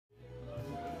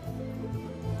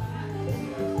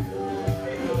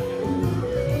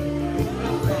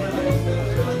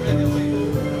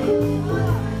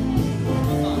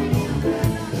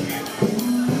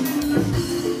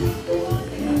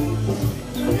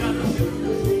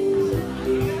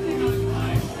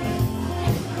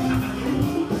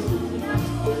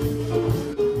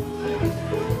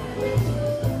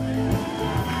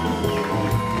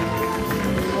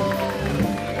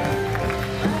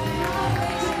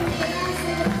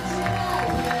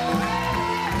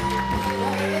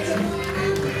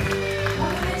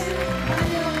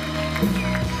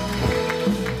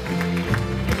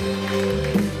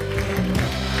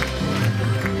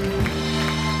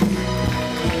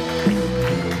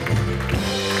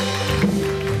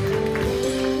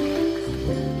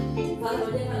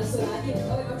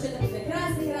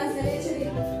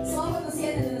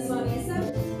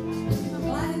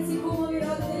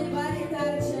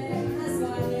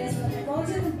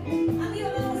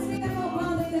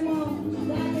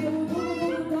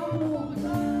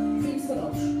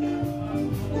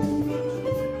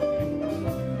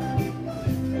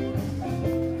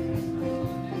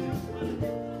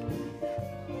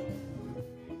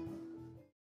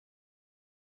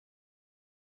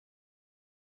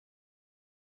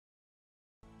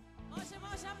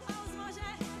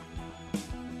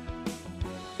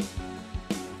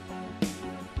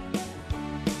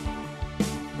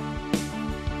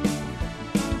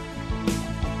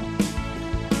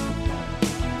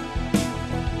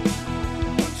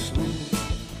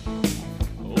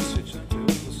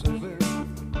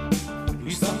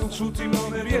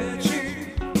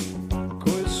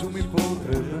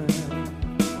potrebne.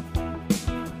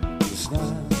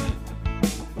 Znam,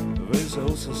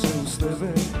 vezao sam se uz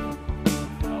tebe,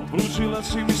 a pružila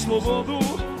si mi slobodu,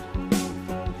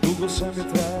 dugo sam je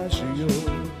tražio.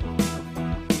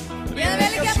 Jedan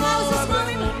veliki aplauz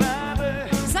molimo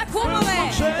za kumove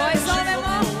koje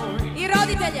zovemo i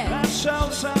roditelje.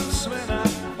 Našao sam sve na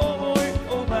ovoj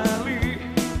obali,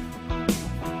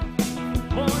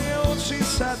 moje oči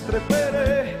sad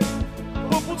trepere,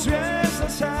 poput zvijezda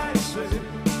saj se,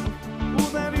 u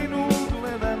daninu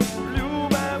gledam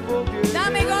ljubav ovdje.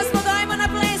 Dame i gospodo, ajmo na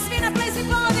ples, svi na ples i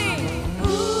podi!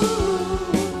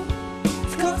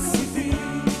 Tko si ti,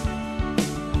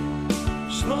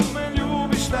 što me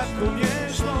ljubiš tako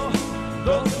nježno,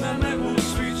 dok na nebu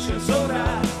sviće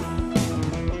zora?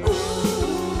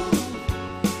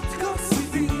 Tko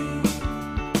si ti,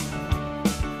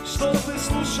 što te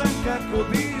slušam kako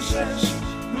dišeš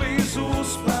blizu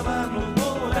uspavanog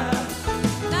mora?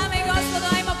 Dame i gospodo,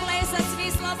 ajmo plesat,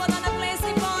 svi slobodno na ples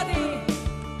i podi!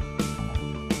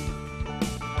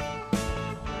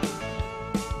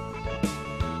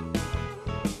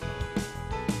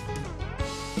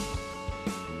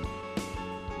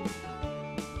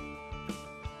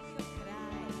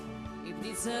 I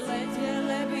ptice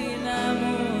letjele bi nam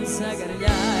u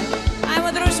zagrljaj.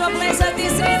 Ajmo društvo plesati,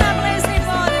 svi na ples i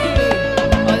podi!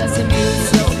 Oda se mi u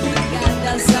sobi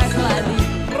kada zahladi,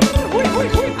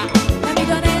 da mi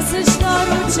doneseš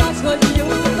doručak od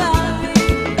ljubavi,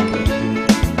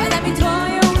 pa da mi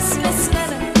tvoje usne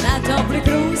snene na topli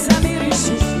kruh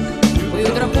zamirišu,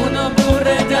 ujutro puno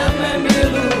bure da me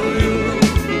miluju.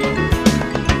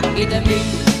 Ide mi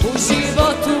u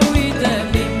životu, ide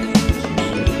mi,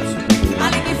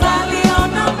 ali mi fali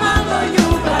ono malo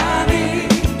ljubavi,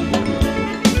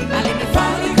 ali mi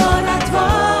fali korak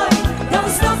tvoj, da u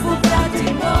stopu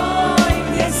prati moj,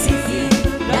 gdje si ti,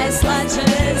 da je slađe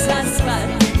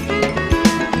zaspati.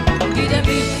 Ide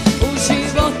mi u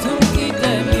životu,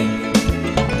 ide mi,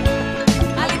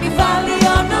 ali mi fali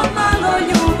ono malo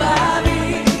ljubavi,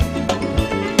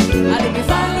 ali mi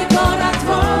fali korak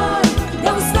tvoj,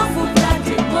 da u stopu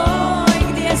prati moj,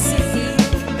 gdje si ti,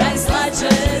 da je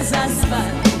slađe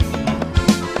zaspati.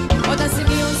 Oda si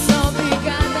mi u sobi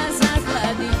kada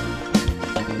zahladi,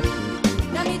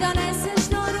 da mi doneseš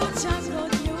doručak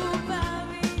od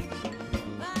ljubavi,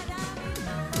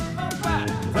 pa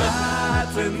Da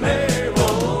te ne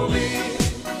volim,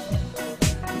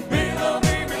 bilo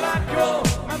bi mi lako,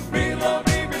 bilo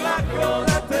bi mi lako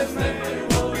da te ne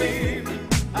volim.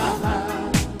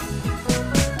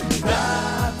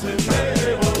 Da te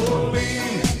ne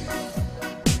volim,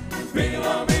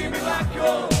 bilo bi mi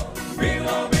lako,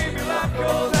 bilo bi mi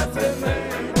lako da te ne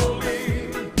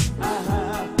volim.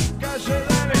 Kaže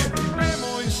Dane,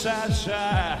 nemoj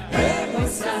Saša, nemoj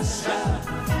Saša,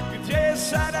 gdje je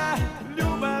sada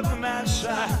ljubav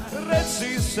naša?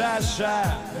 Reci Saša,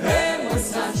 nemoj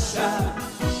Saša,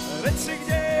 reci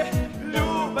gdje je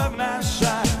ljubav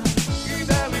naša? I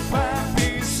da li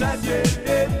pamti sad je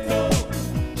ljeto,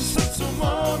 srcu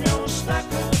mom još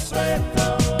tako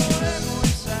sveto? Nemoj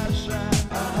Saša,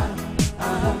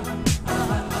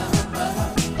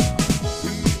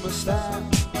 ima stan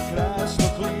i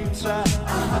krasnog lica,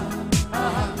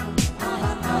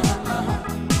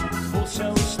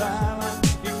 posao stala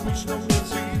i kućnog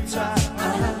mjeseca,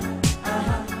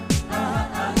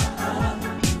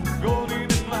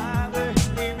 godine mlade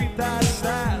i vitar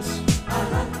stas,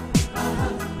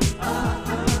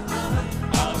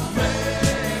 al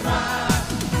nema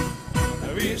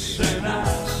više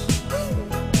nas.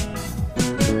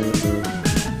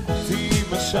 Ti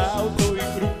imaš auto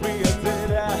i krug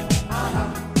prijatelja,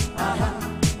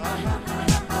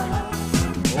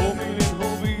 omiljen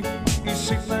hobi i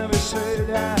sitna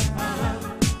veselja,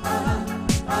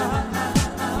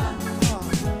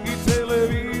 i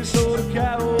televizor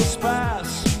kao spas,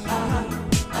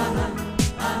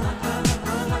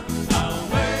 al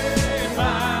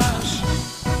nemaš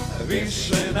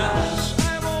više nas.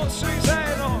 Ajmo svi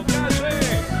zajedno, kaže,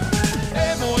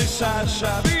 nemoj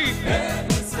Saša, vi,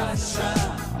 nemoj Saša,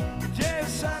 gdje je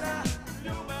sada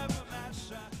ljubav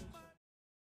naša?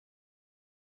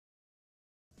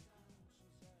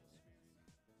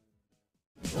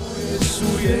 Moje su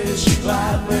riječi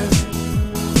hladne,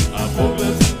 a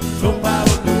pogled topao.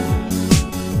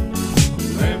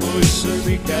 Nemoj se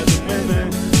nikad mene,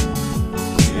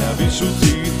 ja bit ću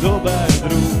ti dobar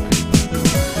drug.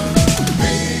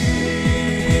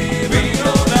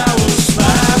 Vino na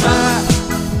usnama,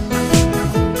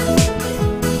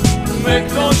 nek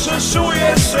noćas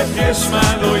čuje se pjesma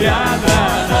do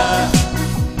Jadrana.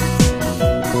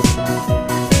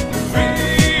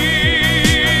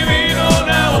 Vino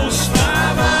na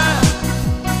usnama,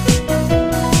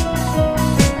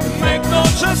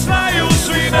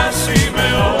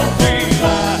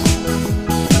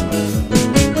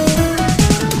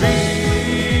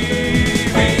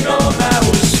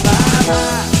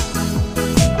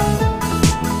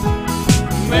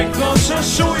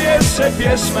 čuje se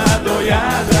pjesma do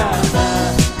Jadrana.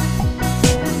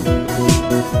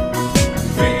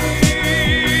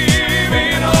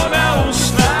 Vino na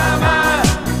usnama,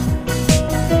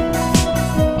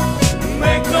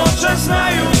 nek noće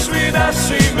znaju svi da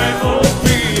si me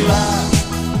opila.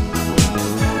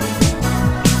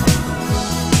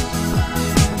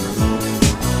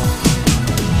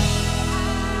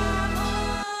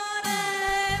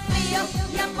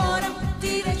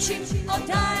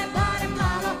 Odaje barem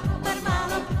malo, bar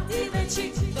malo ti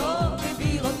veći, to bi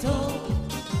bilo to.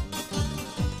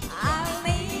 Al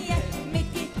nije mi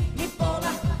ti ni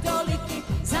pola toliki,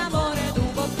 za more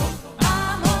duboko.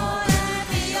 Amore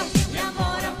mio, ja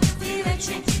moram ti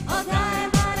veći, odaje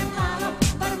barem malo,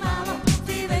 bar malo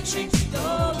ti veći,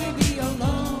 to bi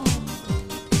bilo.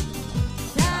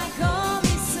 Tako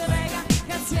mi svega,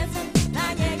 kad sjećam na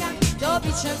njega,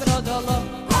 dobit će brodolo.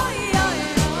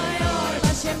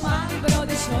 Baš je mali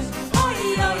brodić tvoj, oj,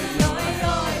 oj, oj,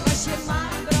 oj, baš je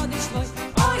mali brodić tvoj,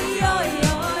 oj, oj,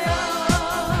 oj, oj.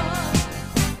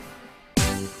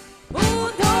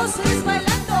 Un, dos, tres,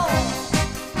 bailando.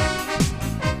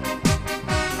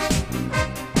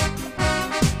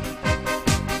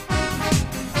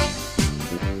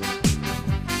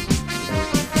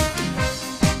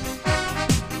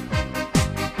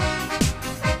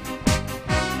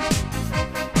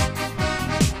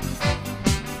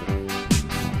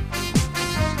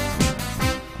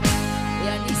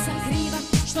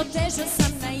 Teža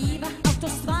sam naiva, al to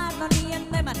stvarno nije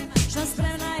neman, što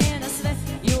spremna je na sve,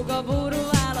 jugo, buru,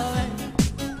 valove.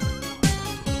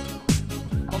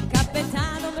 Mom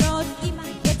kapetanu brod ima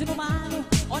jednu manu,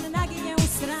 on naginje u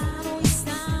stranu i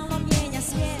stalno mijenja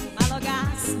smjer, malo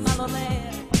gas, malo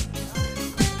ler.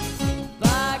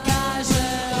 Pa kaže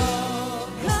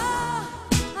oko,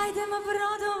 ajdemo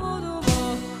brodom u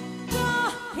duboko,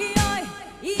 joj,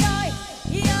 joj,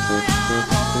 joj,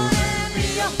 amore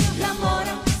mio, ja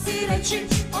moram reći,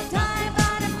 odaje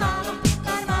barem malo,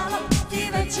 bar malo ti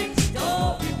veći,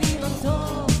 to bi bilo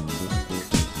to.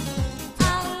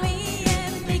 Al nije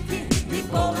niki ni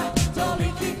pola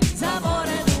toliki, za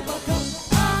more duboko.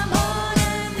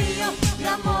 Amore mio,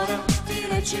 ja moram ti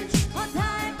reći,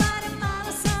 odaje barem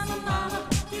malo, samo malo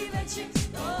ti veći,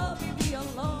 to bi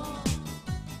bilo.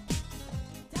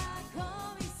 Tako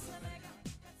mi svega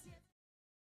kad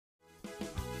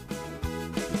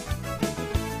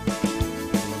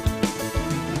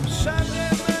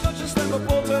Sanjene noće stango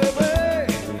po tebe,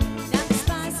 da mi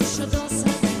spasiš od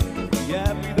osade,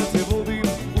 ja bi da te vodim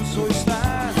u svoj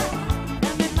stan. da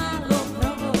me malo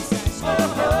provozaš,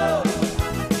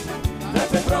 Da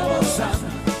te provozam.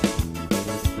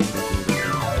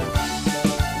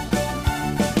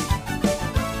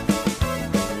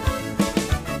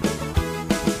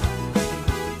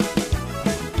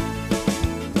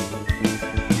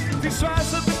 Ti sva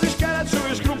sad misliš kada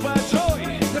čuješ Grupa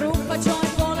JOY. Grupa JOY,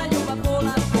 pola ljubav,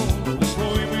 pola bol.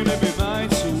 Uslovi mi ne bi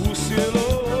majicu usjelo,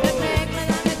 Da me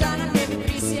gleda me da nam ne bi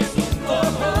prisjelo,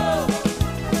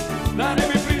 da ne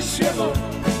bi prisjelo.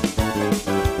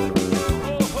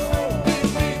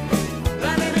 Da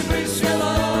ne bi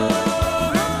prisjelo.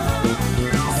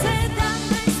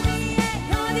 17 mi je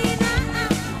godina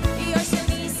i još se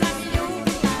nisam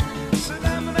ljubila.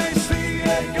 17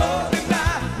 je godina,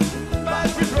 baš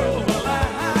bi probala.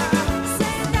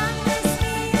 17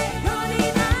 mi je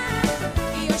godina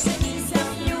i još se nisam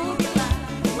ljubila.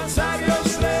 Ma sad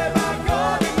još treba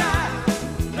godina,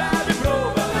 da bi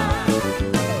probala.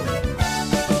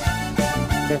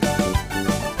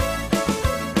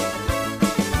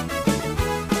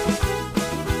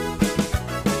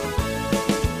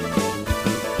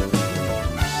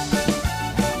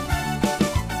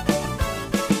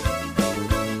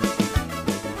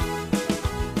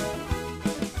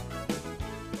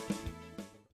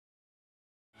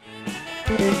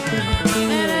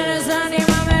 Ne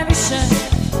zanima me više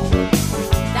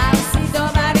da li si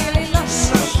dobar ili loš,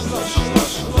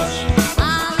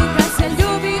 ali kad se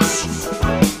ljubiš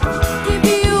ti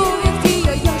bi uvijek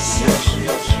htio još.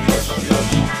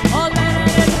 Od mene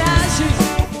ne traži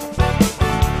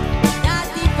da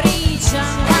ti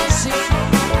pričam laži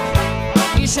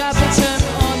i šapućem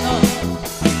ono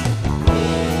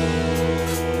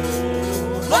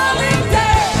volim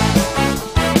te.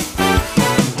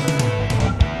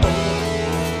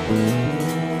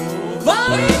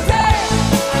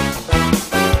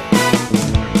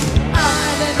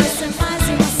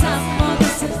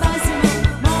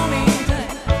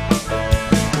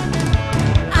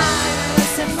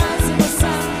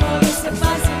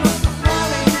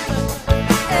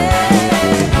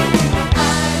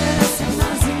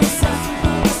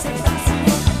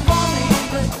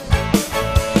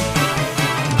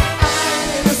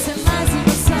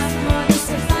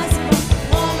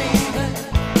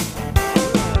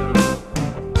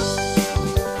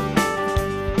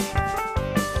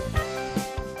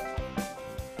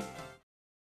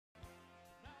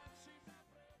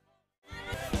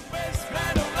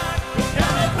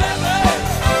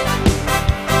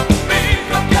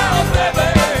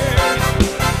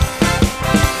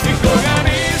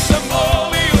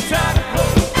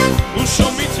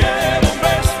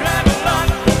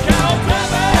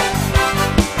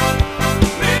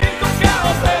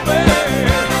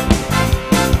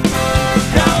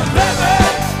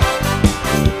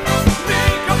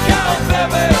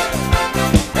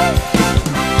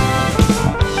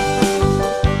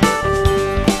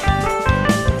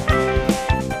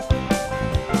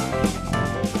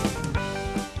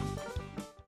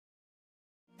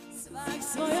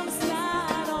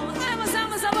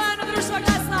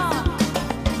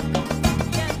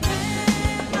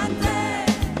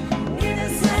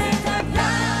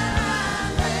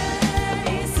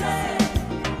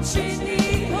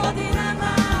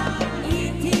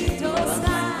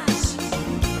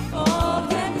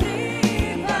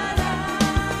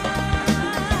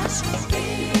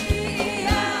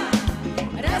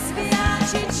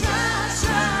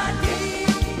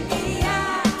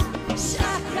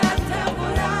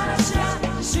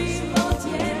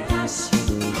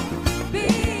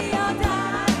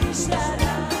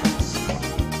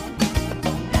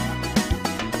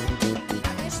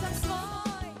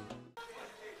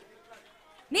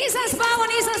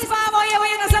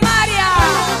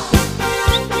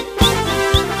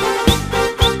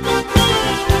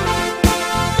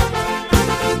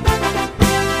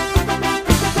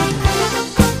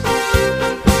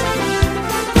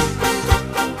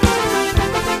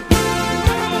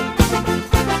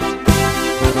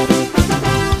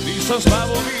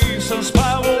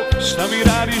 šta mi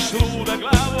radiš luda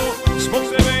glavo, zbog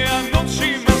tebe ja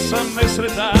noćima sam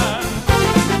nesretan.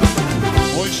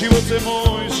 Moj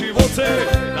živote,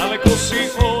 daleko si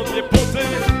od ljepote,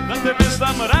 na tebe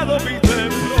znam rado bi te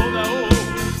prodao,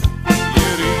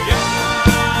 jer i ja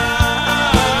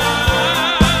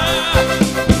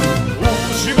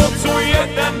u životu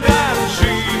jedan dan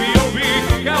živio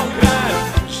bih kao kralj,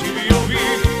 živio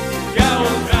bih kao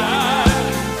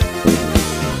kralj.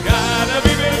 Kada bi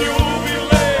me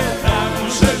ljubile, takvu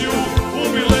želju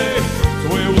ubile,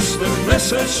 tvoje usta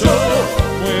nesrećo,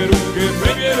 moje ruke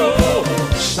nevjero,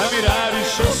 šta mi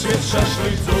radiš, osjećaš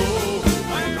li to?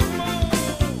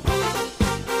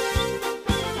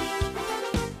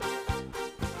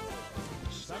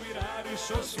 Šta mi radiš,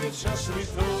 osjećaš li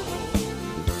to?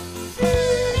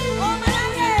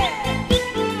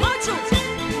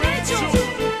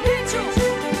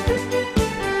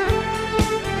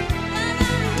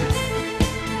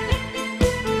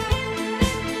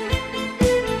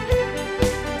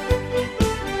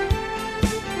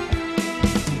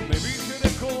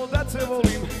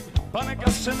 Pa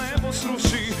neka se nebo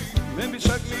sruši, ne bi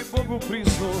čak ni Bogu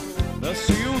priznao da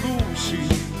si u duši.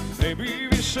 Ne bi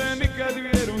više nikad,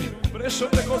 vjeruj, prešao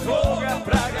preko tvoga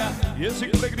praga. Jezik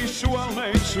pregrišću, al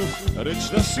neću reć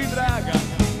da si draga.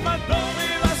 Ma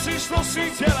dobila si što si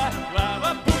htjela,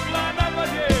 glava pukla na dva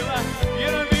dijela.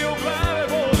 Jedan dio glave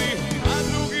boli, a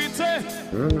drugi te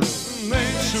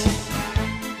neću.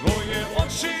 Tvoje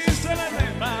oči zelene,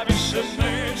 ma više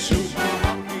neću.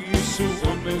 Nisu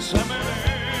one za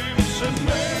mene,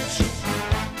 neću,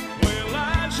 moje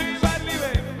laži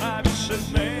varljive, a više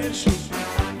neću,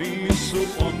 nisu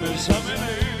one za mene.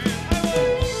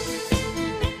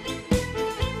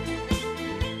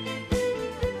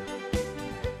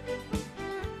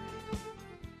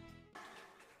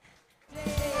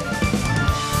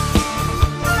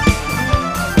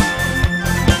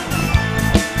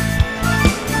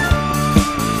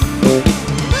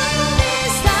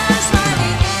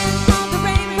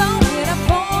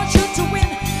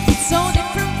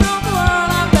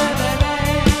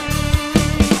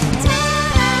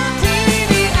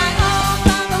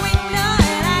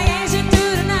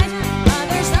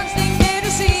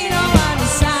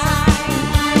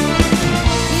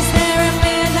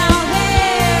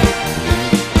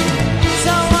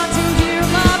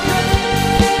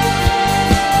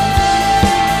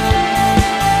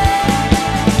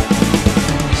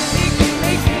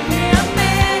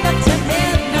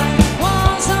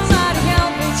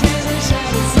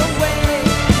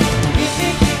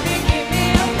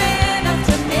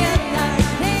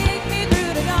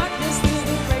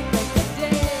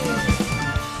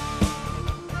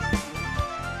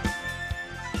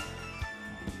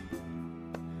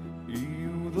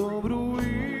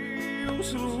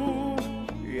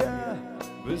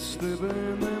 Bez tebe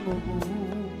ne mogu,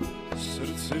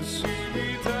 srce si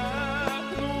mi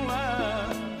taknula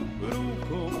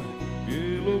rukom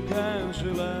bijelog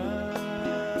anđela.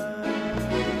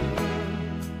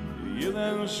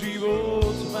 Jedan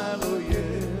život malo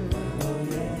je,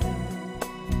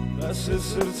 da se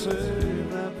srce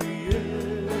napije,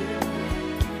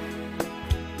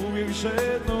 uvijek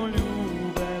žedno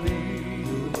ljubavi,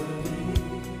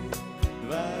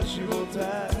 dva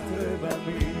života treba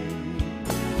mi.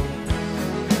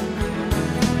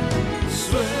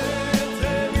 Sve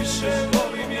te više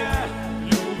volim ja,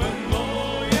 ljubav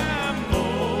moja,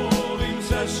 molim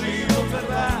za život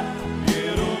dva,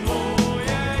 jer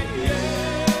moja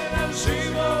jedan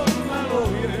život malo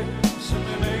je, za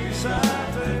mene i za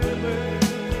tebe.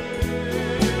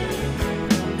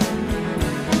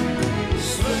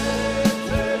 Sve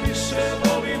te više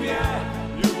volim ja,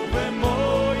 ljubav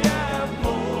moja,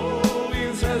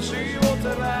 molim za život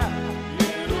dva,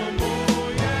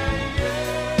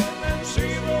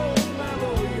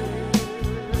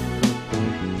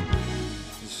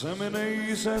 za mene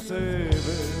i za tebe.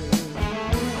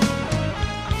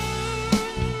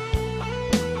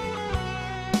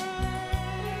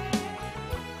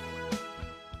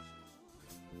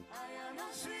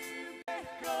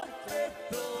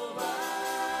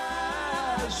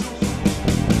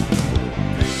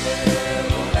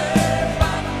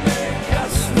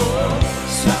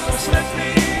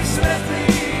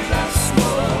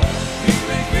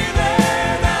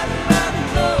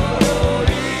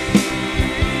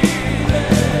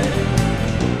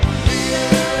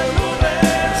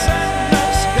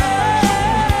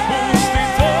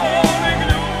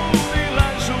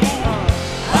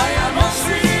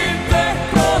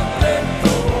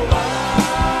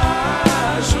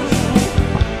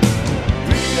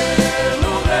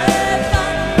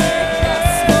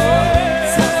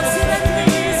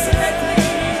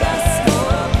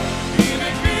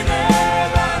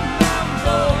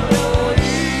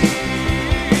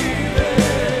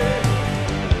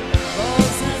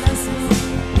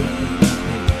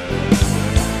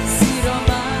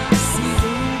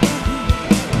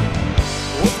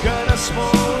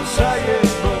 smo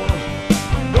zajedno,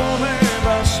 do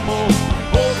neba smo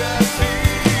bogati.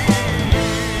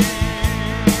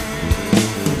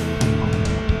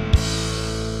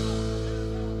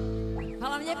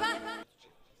 Hvala vam lijepa.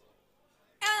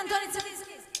 Evo nam Tonica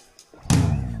Vinski.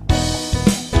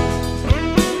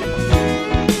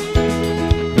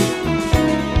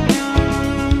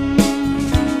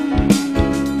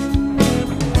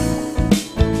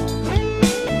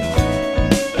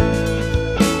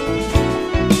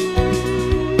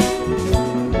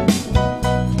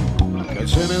 Kad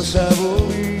žena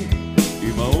zavoli,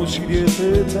 ima oči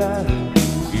djeteta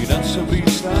i da se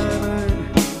pristane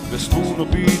bez puno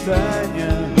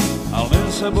pitanja, al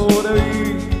ne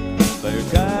zaboravi da joj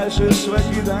kaže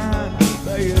svaki dan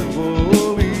da je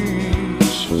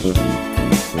voliš.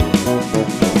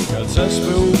 Kad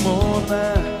zaspe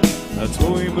umorna na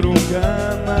tvojim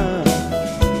rukama,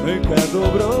 neka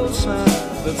dobro zna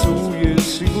da tu je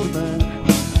sigurna,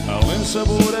 al ne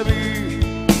zaboravi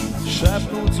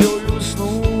šapnut joj u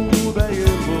snu da je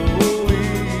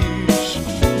voliš.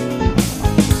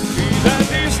 I da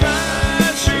ti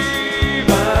znači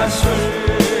baš sve,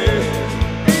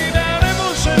 i da ne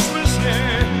možeš bez nje,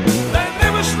 da je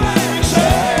trebaš najviše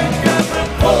kad te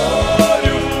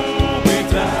poljubi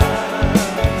dan.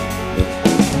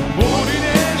 Budi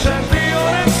nježan ti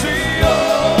reci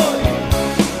joj,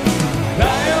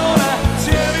 da je ona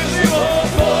cijeli život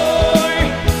tvoj.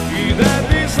 I da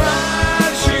ti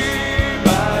znači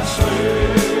baš sve,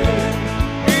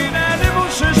 i da ne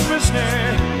možeš bez nje,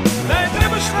 da je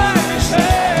trebaš najviše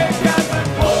kad te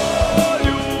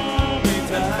poljubi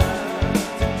dan.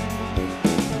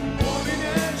 Budi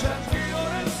nježan ti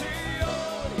reci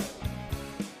joj,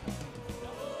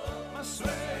 ma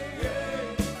sve je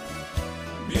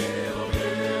bijelo,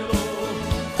 bijelo,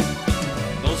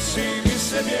 nosi mi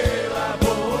se bijela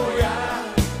boja,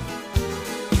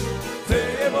 te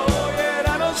boje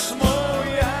radost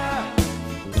moja,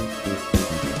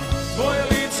 tvoje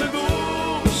lice,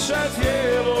 duša,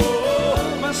 tijelo,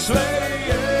 ma sve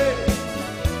je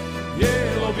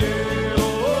bijelo,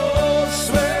 bijelo,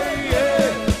 sve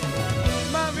je,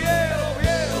 ma bijelo,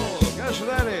 bijelo. Kaže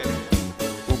dalje,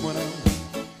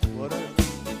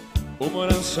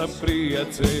 umoran sam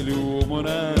prijatelju,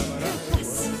 umoran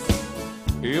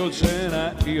i od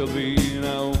žena i od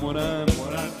vina, umoran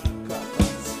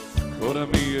ko da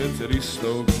mi je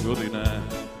 300 godina.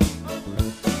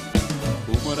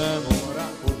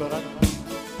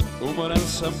 Umoran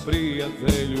sam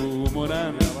prijatelju,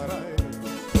 umoran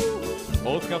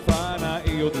od kafana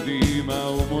i od dima,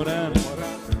 umoran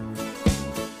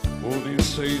budim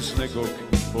se iz nekog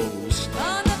pousta.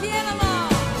 Onda pjevamo.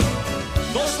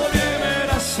 Došlo vrijeme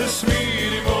da se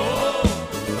smirimo,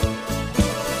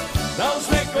 da uz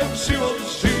nekog život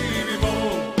živimo.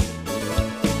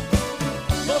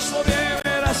 Došlo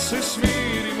vrijeme da se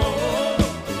smirimo,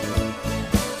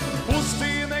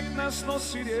 pusti nek nas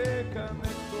nosi rijeka,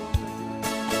 neko.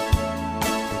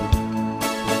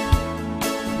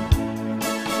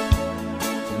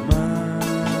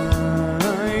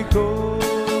 Majko,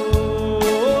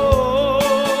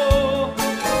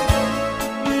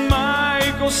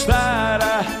 majko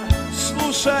stara,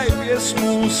 slušaj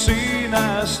pjesmu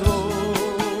sina svog.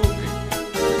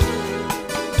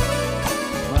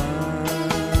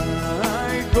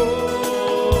 Majko,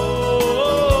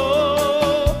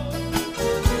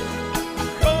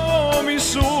 ko mi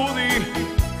sudi,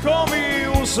 ko mi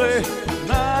uze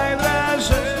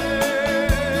najdraže.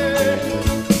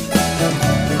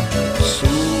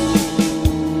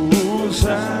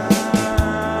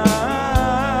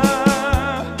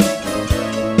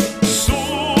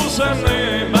 Suza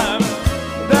nemam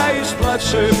da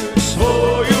isplačem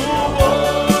svoju bol.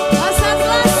 A sad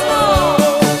glasno.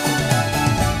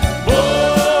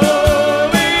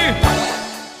 Boli,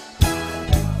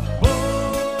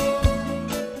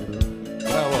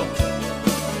 bravo.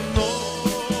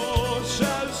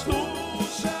 Noćas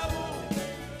duša voli.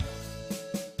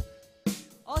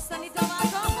 Ostanite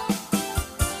ovako.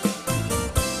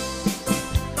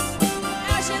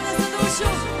 Još jedna za dušu.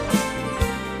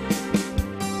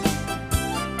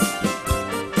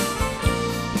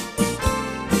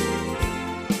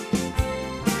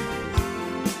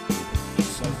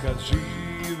 Sad kad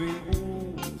živim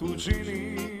u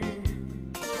tuđini,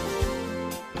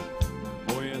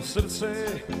 moje srce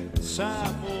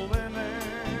samo mene,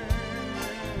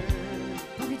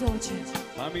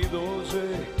 pa mi dođe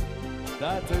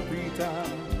da te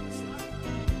pitam,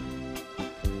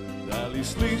 da li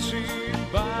sliči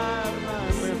bar na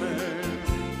mene.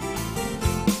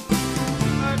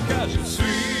 A kaže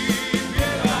svi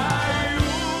pjevaju,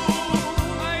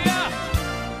 a ja,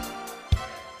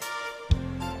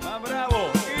 a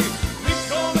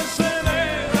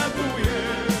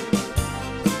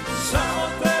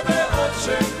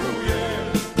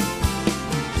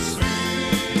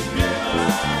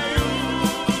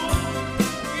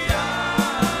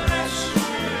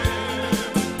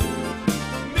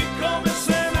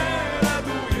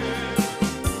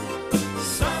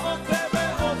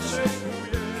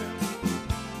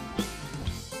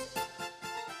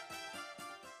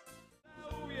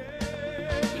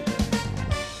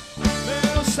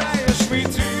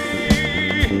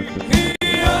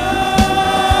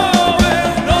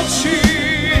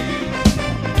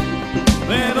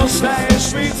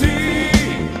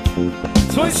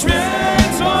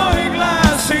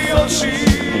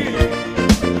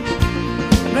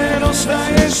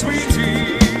nedostaješ mi ti,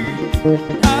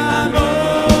 a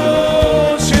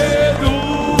noć je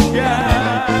duga.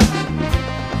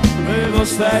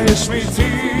 Nedostaješ mi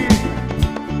ti,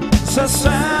 za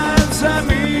san, za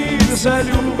mir, za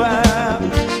ljubav.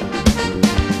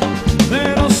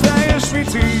 Nedostaješ mi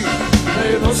ti,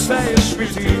 nedostaješ mi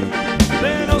ti,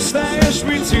 nedostaješ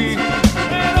mi ti,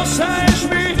 nedostaješ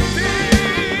mi ti.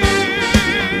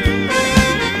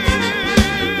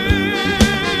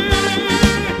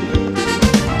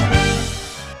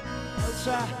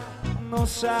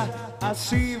 Nosa a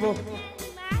sivo.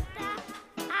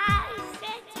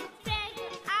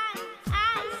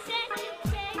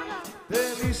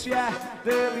 Delícia,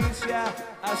 delícia,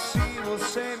 assim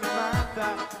você me mata.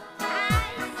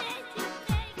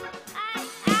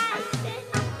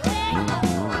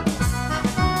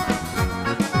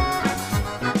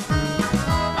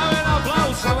 A ver,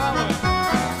 aplauso, vamos.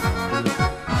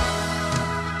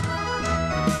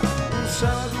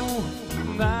 Sábado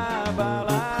na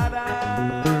balada,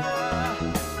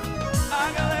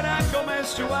 a galera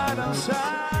começou a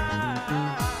dançar.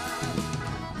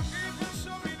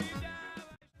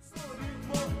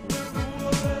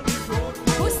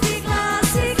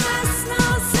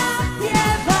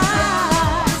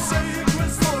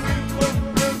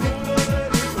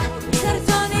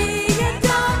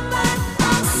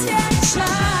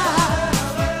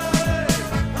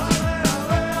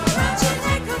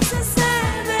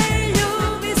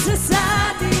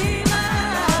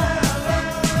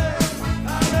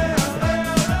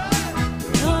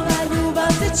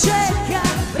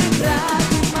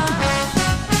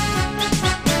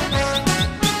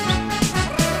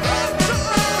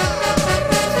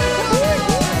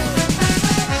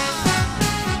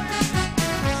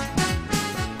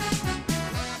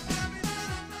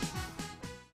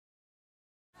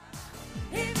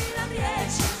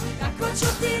 Kako ću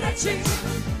ti reći